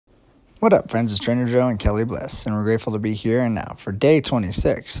What up, friends? It's Trainer Joe and Kelly Bliss, and we're grateful to be here and now for day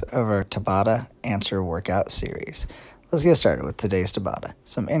 26 of our Tabata answer workout series. Let's get started with today's Tabata,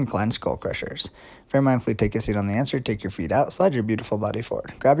 some incline skull crushers. Very mindfully take a seat on the answer, take your feet out, slide your beautiful body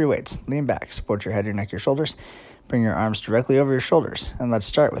forward. Grab your weights, lean back, support your head, your neck, your shoulders. Bring your arms directly over your shoulders, and let's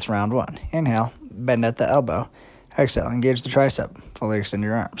start with round one. Inhale, bend at the elbow. Exhale, engage the tricep, fully extend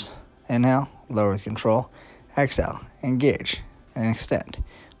your arms. Inhale, lower with control. Exhale, engage and extend.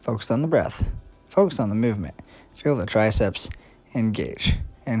 Focus on the breath. Focus on the movement. Feel the triceps engage.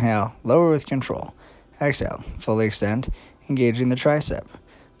 Inhale, lower with control. Exhale, fully extend, engaging the tricep.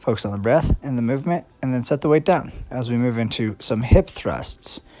 Focus on the breath and the movement, and then set the weight down as we move into some hip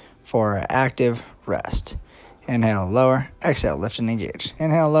thrusts for active rest. Inhale, lower. Exhale, lift and engage.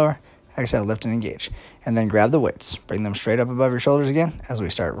 Inhale, lower. Exhale, lift and engage. And then grab the weights. Bring them straight up above your shoulders again as we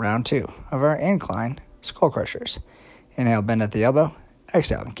start round two of our incline skull crushers. Inhale, bend at the elbow.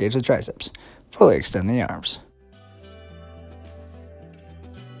 Exhale, engage the triceps. Fully extend the arms.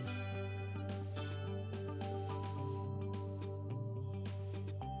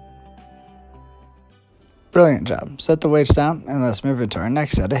 Brilliant job. Set the weights down and let's move into our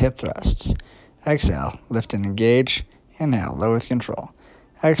next set of hip thrusts. Exhale, lift and engage. Inhale, lower with control.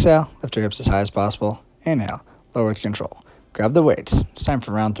 Exhale, lift your hips as high as possible. Inhale, lower with control. Grab the weights. It's time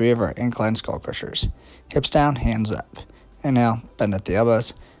for round three of our incline skull crushers. Hips down, hands up. Inhale, bend at the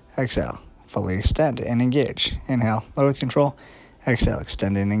elbows. Exhale, fully extend and engage. Inhale, lower with control. Exhale,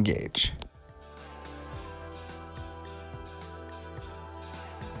 extend and engage.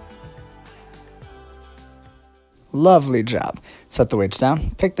 Lovely job. Set the weights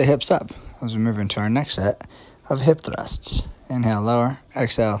down, pick the hips up as we move into our next set of hip thrusts. Inhale, lower.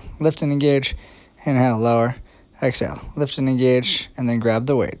 Exhale, lift and engage. Inhale, lower. Exhale, lift and engage, and then grab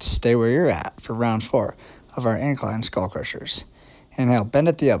the weights. Stay where you're at for round four of our incline skull crushers. Inhale, bend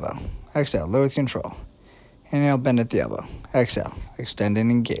at the elbow. Exhale, lower with control. Inhale, bend at the elbow. Exhale, extend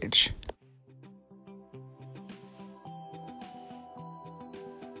and engage.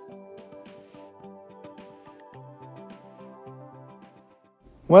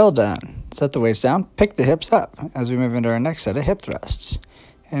 Well done. Set the weights down, pick the hips up as we move into our next set of hip thrusts.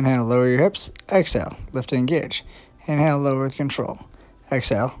 Inhale, lower your hips. Exhale, lift and engage. Inhale, lower with control.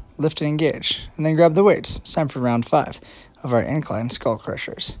 Exhale, lift and engage, and then grab the weights. It's time for round five of our incline skull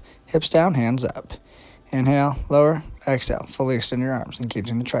crushers. Hips down, hands up. Inhale, lower. Exhale, fully extend your arms,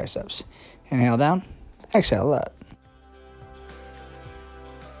 engaging the triceps. Inhale down. Exhale up.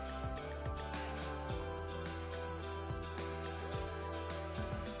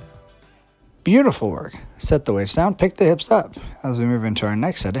 Beautiful work. Set the weights down, pick the hips up as we move into our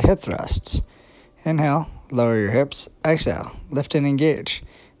next set of hip thrusts. Inhale, lower your hips. Exhale, lift and engage.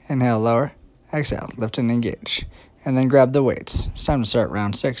 Inhale, lower. Exhale, lift and engage. And then grab the weights. It's time to start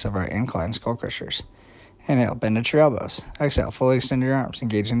round six of our incline skull crushers. Inhale, bend at your elbows. Exhale, fully extend your arms,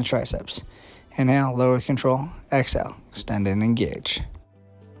 engaging the triceps. Inhale, lower with control. Exhale, extend and engage.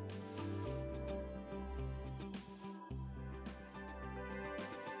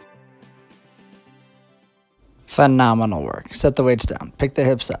 Phenomenal work. Set the weights down. Pick the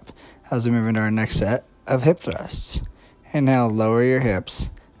hips up as we move into our next set of hip thrusts. Inhale, lower your hips.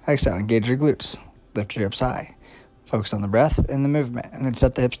 Exhale, engage your glutes. Lift your hips high. Focus on the breath and the movement, and then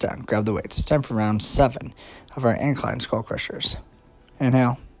set the hips down. Grab the weights. It's time for round seven of our incline skull crushers.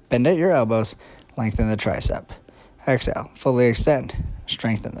 Inhale, bend at your elbows. Lengthen the tricep. Exhale, fully extend.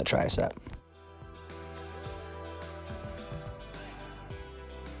 Strengthen the tricep.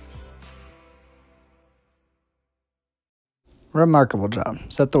 Remarkable job.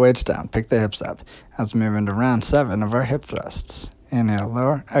 Set the weights down. Pick the hips up as we move into round seven of our hip thrusts. Inhale,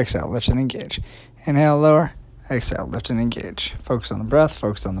 lower. Exhale, lift and engage. Inhale, lower. Exhale, lift and engage. Focus on the breath.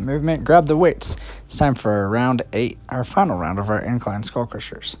 Focus on the movement. Grab the weights. It's time for our round eight, our final round of our incline skull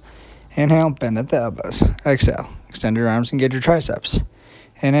crushers. Inhale, bend at the elbows. Exhale, extend your arms, engage your triceps.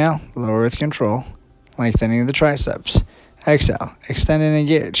 Inhale, lower with control, lengthening the triceps. Exhale, extend and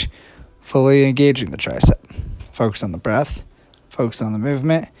engage, fully engaging the tricep. Focus on the breath. Focus on the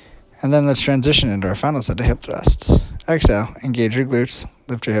movement, and then let's transition into our final set of hip thrusts. Exhale, engage your glutes,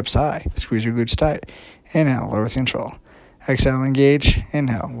 lift your hips high, squeeze your glutes tight. Inhale, lower with control. Exhale, engage.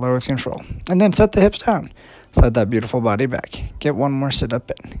 Inhale, lower with control. And then set the hips down. Slide that beautiful body back. Get one more sit up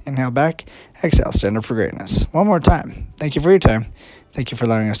in. Inhale back. Exhale, stand up for greatness. One more time. Thank you for your time. Thank you for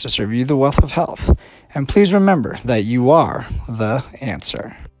allowing us to serve you the wealth of health. And please remember that you are the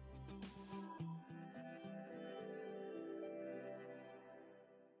answer.